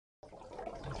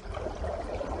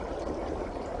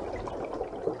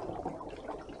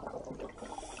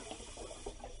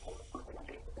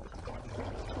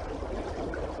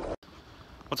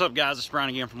What's up, guys? It's Brian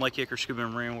again from LakeHickoryScuba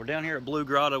and Marina. We're down here at Blue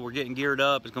Grotto. We're getting geared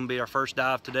up. It's going to be our first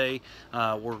dive today.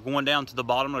 We're going down to the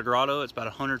bottom of the grotto. It's about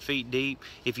 100 feet deep.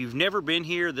 If you've never been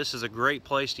here, this is a great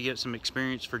place to get some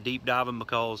experience for deep diving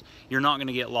because you're not going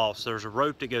to get lost. There's a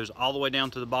rope that goes all the way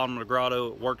down to the bottom of the grotto.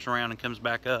 It works around and comes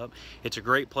back up. It's a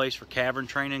great place for cavern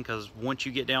training because once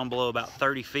you get down below about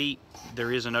 30 feet,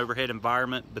 there is an overhead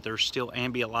environment, but there's still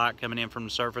ambient light coming in from the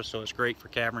surface, so it's great for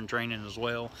cavern training as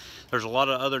well. There's a lot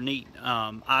of other neat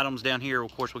items down here.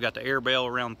 Of course, we got the air bell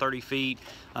around 30 feet.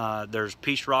 There's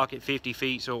piece rock at 50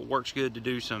 feet, so it works good to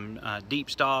do some deep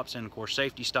stops and, of course,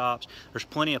 safety stops. There's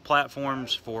plenty of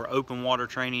platforms for open water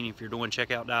training if you're doing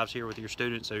checkout dives here with your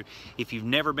students. So if you've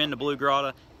never been to Blue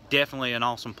Grotto, definitely an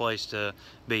awesome place to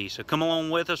be. So come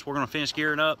along with us. We're going to finish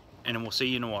gearing up, and then we'll see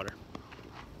you in the water.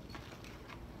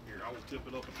 Here, I will tip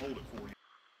it up and hold it for you.